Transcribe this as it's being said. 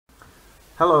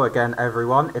Hello again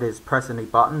everyone, it is Press Any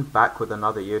Button back with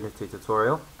another Unity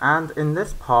tutorial, and in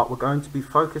this part we're going to be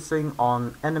focusing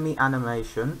on enemy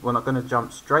animation. We're not going to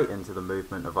jump straight into the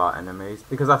movement of our enemies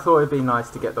because I thought it'd be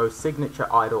nice to get those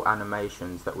signature idle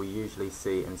animations that we usually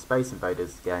see in Space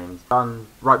Invaders games done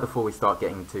right before we start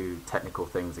getting to technical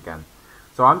things again.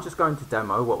 So I'm just going to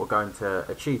demo what we're going to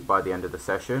achieve by the end of the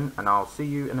session, and I'll see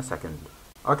you in a second.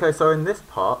 Okay, so in this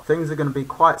part, things are going to be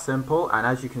quite simple, and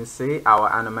as you can see,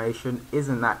 our animation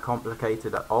isn't that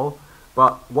complicated at all.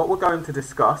 But what we're going to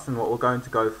discuss and what we're going to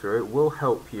go through will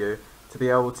help you to be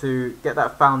able to get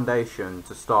that foundation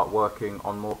to start working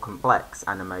on more complex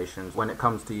animations when it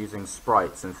comes to using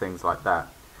sprites and things like that.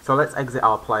 So let's exit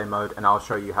our play mode and I'll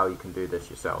show you how you can do this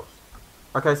yourselves.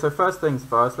 Okay, so first things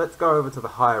first, let's go over to the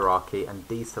hierarchy and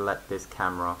deselect this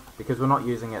camera because we're not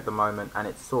using it at the moment and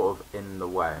it's sort of in the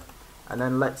way. And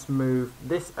then let's move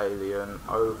this alien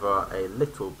over a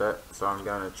little bit, so I'm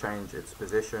going to change its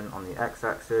position on the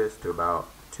x-axis to about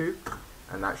 2,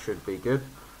 and that should be good,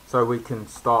 so we can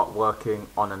start working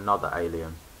on another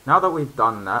alien. Now that we've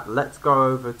done that, let's go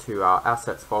over to our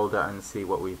assets folder and see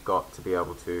what we've got to be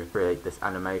able to create this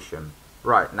animation.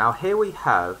 Right, now here we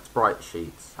have sprite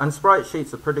sheets, and sprite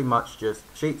sheets are pretty much just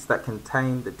sheets that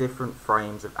contain the different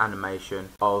frames of animation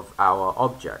of our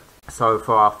object. So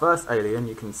for our first alien,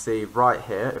 you can see right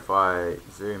here, if I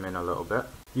zoom in a little bit,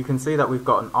 you can see that we've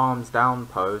got an arms down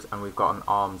pose and we've got an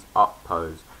arms up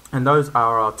pose. And those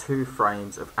are our 2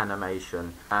 frames of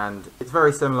animation, and it's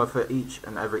very similar for each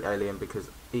and every alien because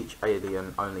each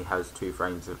alien only has 2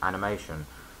 frames of animation.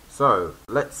 So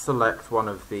let's select one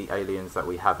of the aliens that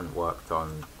we haven't worked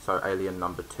on, so alien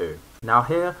number 2. Now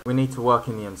here we need to work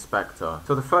in the inspector.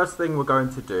 So the first thing we're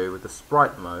going to do with the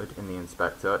sprite mode in the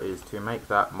inspector is to make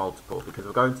that multiple, because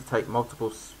we're going to take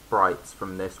multiple sprites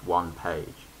from this one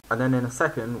page. And then in a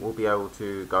second we'll be able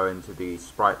to go into the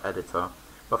Sprite Editor.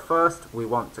 But first we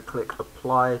want to click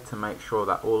apply to make sure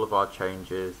that all of our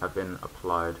changes have been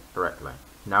applied correctly.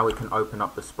 Now we can open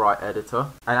up the Sprite Editor,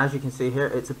 and as you can see here,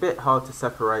 it's a bit hard to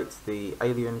separate the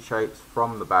alien shapes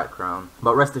from the background,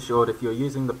 but rest assured if you're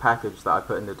using the package that I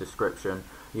put in the description,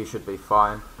 you should be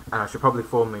fine. And I should probably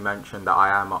formally mention that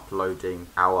I am uploading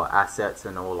our assets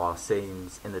and all our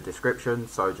scenes in the description,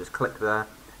 so just click there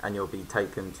and you'll be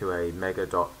taken to a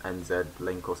mega.nz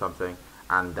link or something,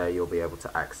 and there you'll be able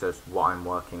to access what I'm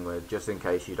working with, just in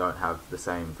case you don't have the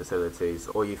same facilities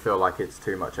or you feel like it's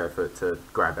too much effort to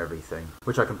grab everything,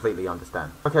 which I completely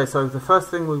understand. Okay, so the first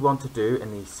thing we want to do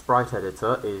in the Sprite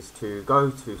Editor is to go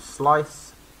to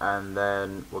Slice, and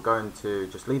then we're going to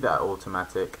just leave it at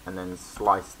automatic and then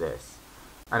slice this.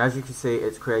 And as you can see,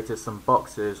 it's created some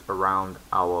boxes around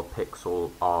our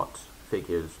pixel art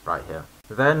figures right here.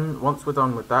 Then once we're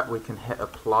done with that, we can hit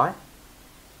apply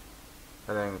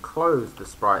and then close the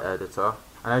Sprite Editor,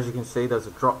 and as you can see there's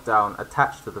a drop down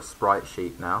attached to the sprite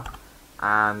sheet now,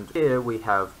 and here we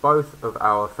have both of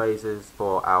our phases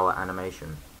for our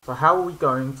animation. So how are we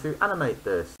going to animate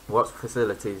this? What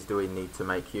facilities do we need to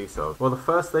make use of? Well, the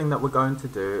first thing that we're going to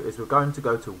do is we're going to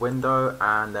go to Window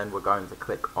and then we're going to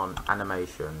click on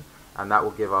Animation, and that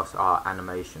will give us our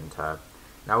Animation tab.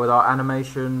 Now with our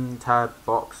Animation tab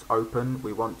box open,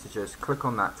 we want to just click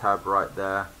on that tab right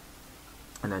there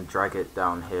and then drag it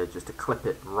down here just to clip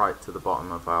it right to the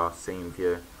bottom of our scene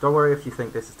view. Don't worry if you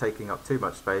think this is taking up too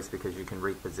much space because you can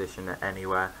reposition it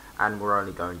anywhere, and we're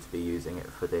only going to be using it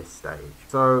for this stage.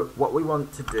 So what we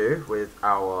want to do with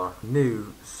our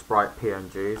new sprite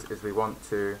PNGs is we want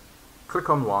to click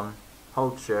on one,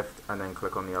 hold shift and then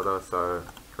click on the other. So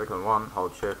click on one,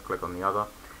 hold shift, click on the other,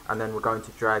 and then we're going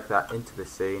to drag that into the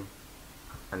scene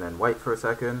and then wait for a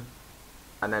second.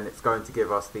 And then it's going to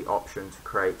give us the option to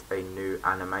create a new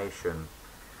animation,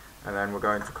 and then we're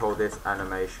going to call this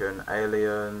animation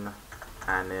Alien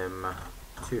Anim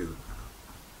 2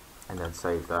 and then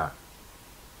save that.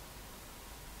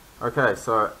 Okay,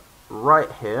 so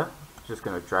right here, just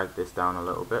going to drag this down a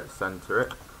little bit, center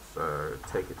it, so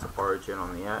take it to origin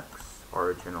on the X,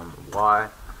 origin on the Y,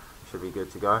 should be good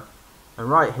to go. And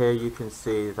right here you can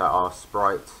see that our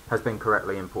sprite has been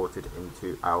correctly imported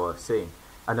into our scene.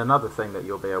 And another thing that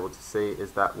you'll be able to see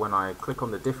is that when I click on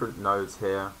the different nodes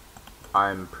here,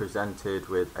 I'm presented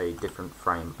with a different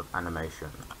frame of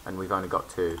animation, and we've only got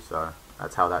 2, so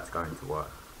that's how that's going to work.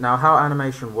 Now how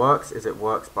animation works is it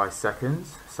works by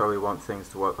seconds, so we want things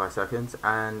to work by seconds,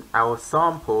 and our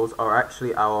samples are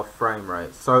actually our frame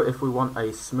rates. So if we want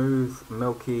a smooth,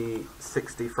 milky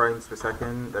 60 frames per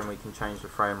second, then we can change the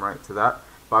frame rate to that.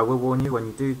 But I will warn you, when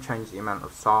you do change the amount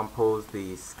of samples,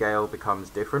 the scale becomes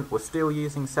different. We're still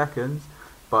using seconds,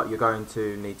 but you're going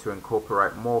to need to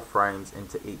incorporate more frames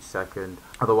into each second,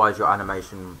 otherwise your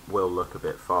animation will look a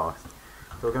bit fast.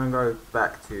 So we're going to go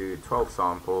back to 12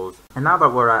 samples, and now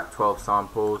that we're at 12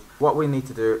 samples, what we need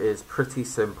to do is pretty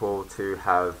simple to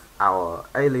have our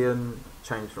alien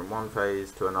change from one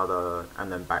phase to another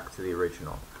and then back to the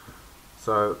original.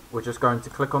 So we're just going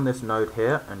to click on this node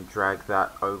here and drag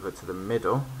that over to the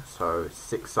middle, so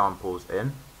 6 samples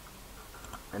in.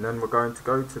 And then we're going to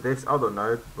go to this other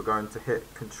node, we're going to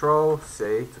hit Control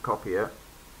C to copy it.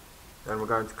 Then we're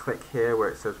going to click here where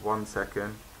it says 1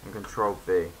 second and Control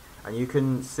V. And you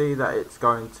can see that it's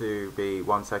going to be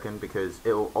 1 second because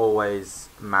it will always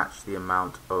match the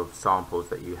amount of samples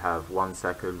that you have. 1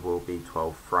 second will be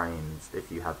 12 frames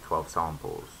if you have 12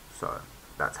 samples. So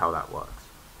that's how that works.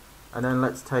 And then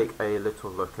let's take a little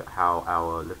look at how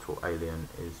our little alien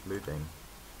is moving.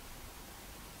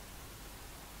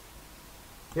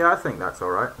 Yeah, I think that's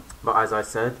alright. But as I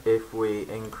said, if we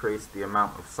increase the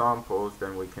amount of samples,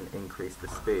 then we can increase the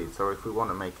speed. So if we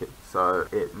want to make it so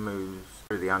it moves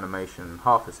through the animation in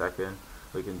half a second,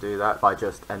 we can do that by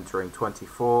just entering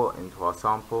 24 into our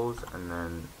samples, and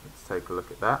then let's take a look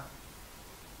at that.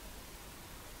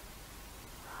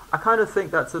 I kind of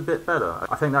think that's a bit better.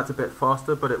 I think that's a bit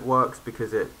faster, but it works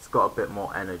because it's got a bit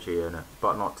more energy in it,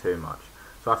 but not too much.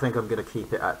 So I think I'm going to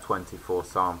keep it at 24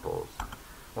 samples.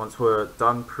 Once we're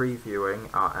done previewing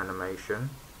our animation,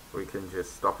 we can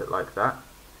just stop it like that.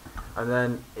 And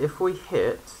then if we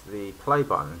hit the play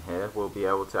button here, we'll be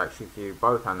able to actually view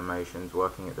both animations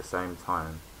working at the same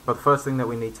time. But the first thing that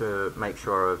we need to make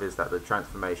sure of is that the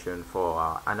transformation for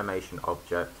our animation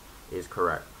object is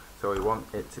correct. So we want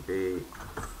it to be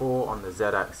 4 on the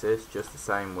z-axis, just the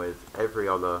same with every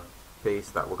other piece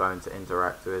that we're going to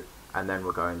interact with, and then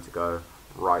we're going to go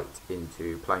right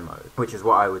into play mode, which is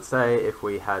what I would say if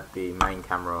we had the main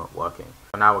camera working.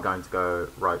 So now we're going to go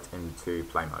right into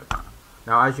play mode.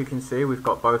 Now as you can see, we've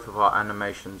got both of our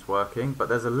animations working, but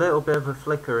there's a little bit of a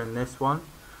flicker in this one.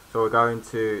 So we're going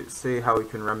to see how we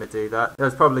can remedy that.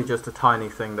 There's probably just a tiny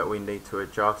thing that we need to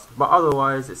adjust, but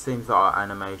otherwise it seems that our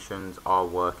animations are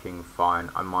working fine.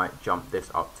 I might jump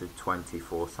this up to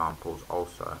 24 samples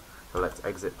also. So let's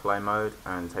exit play mode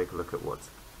and take a look at what's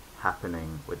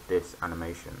happening with this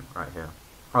animation right here.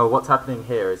 Oh, what's happening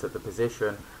here is that the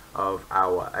position of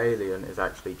our alien is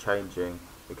actually changing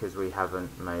because we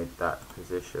haven't made that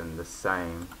position the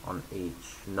same on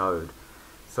each node.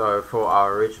 So for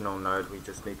our original node, we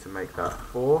just need to make that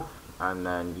 4, and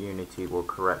then Unity will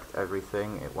correct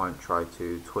everything. It won't try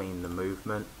to tween the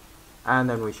movement, and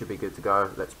then we should be good to go.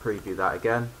 Let's preview that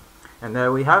again. And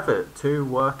there we have it, 2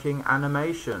 working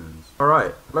animations.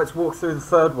 Alright, let's walk through the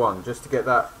third one just to get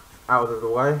that out of the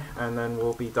way, and then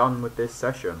we'll be done with this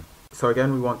session. So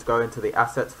again, we want to go into the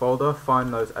assets folder,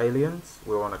 find those aliens,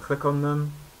 we want to click on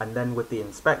them, and then with the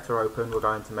inspector open, we're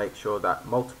going to make sure that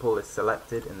multiple is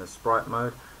selected in the sprite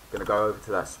mode. Going to go over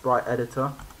to that Sprite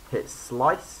Editor, hit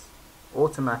slice,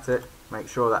 automatic, make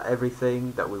sure that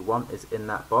everything that we want is in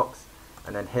that box,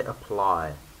 and then hit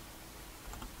apply.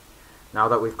 Now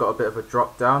that we've got a bit of a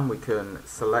drop down, we can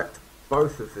select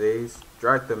both of these,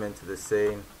 drag them into the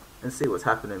scene, and see what's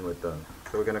happening with them.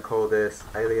 So we're going to call this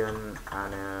Alien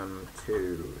Anim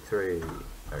 2, 3, there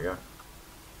we go.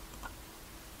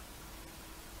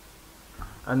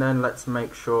 And then let's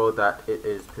make sure that it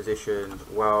is positioned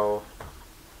well.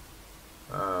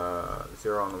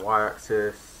 0 on the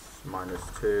y-axis,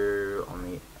 -2 on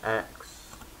the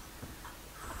x,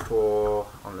 4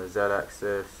 on the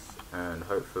z-axis, and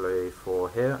hopefully 4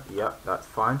 here. Yep, that's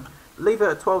fine. Leave it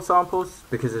at 12 samples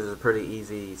because it's a pretty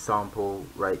easy sample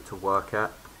rate to work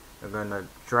at. I'm going to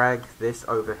drag this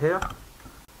over here.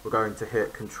 We're going to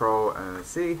hit Control and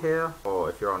C here, or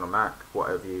if you're on a Mac,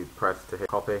 whatever you press to hit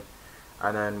copy.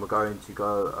 And then we're going to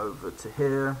go over to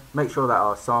here, make sure that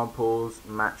our samples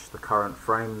match the current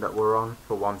frame that we're on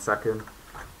for 1 second.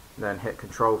 Then hit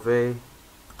Control V,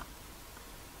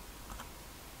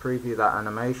 preview that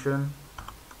animation,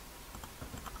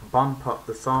 bump up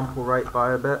the sample rate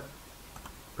by a bit,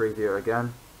 preview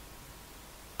again,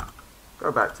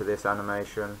 go back to this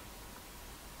animation,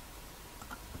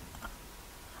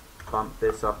 bump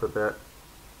this up a bit,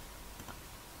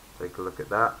 take a look at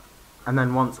that. And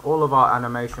then once all of our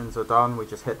animations are done, we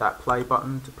just hit that play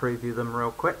button to preview them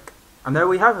real quick. And there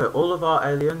we have it, all of our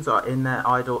aliens are in their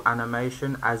idle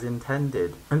animation as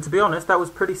intended. And to be honest, that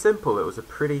was pretty simple, it was a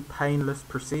pretty painless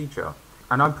procedure.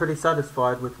 And I'm pretty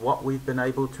satisfied with what we've been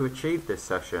able to achieve this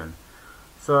session.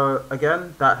 So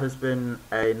again, that has been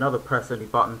another press any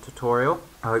button tutorial.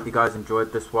 I hope you guys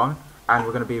enjoyed this one. And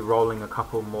we're going to be rolling a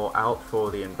couple more out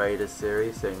for the Invaders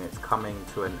series, seeing it's coming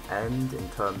to an end in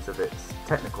terms of its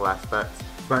technical aspects.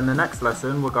 But in the next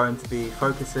lesson, we're going to be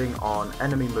focusing on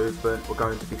enemy movement. We're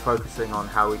going to be focusing on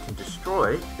how we can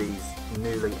destroy these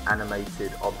newly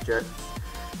animated objects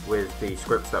with the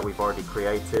scripts that we've already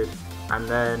created. And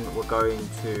then we're going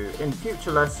to, in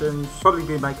future lessons, probably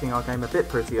be making our game a bit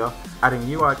prettier, adding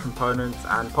UI components,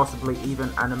 and possibly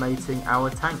even animating our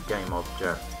tank game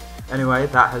object. Anyway,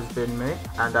 that has been me,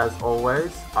 and as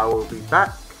always, I will be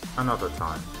back another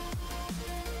time.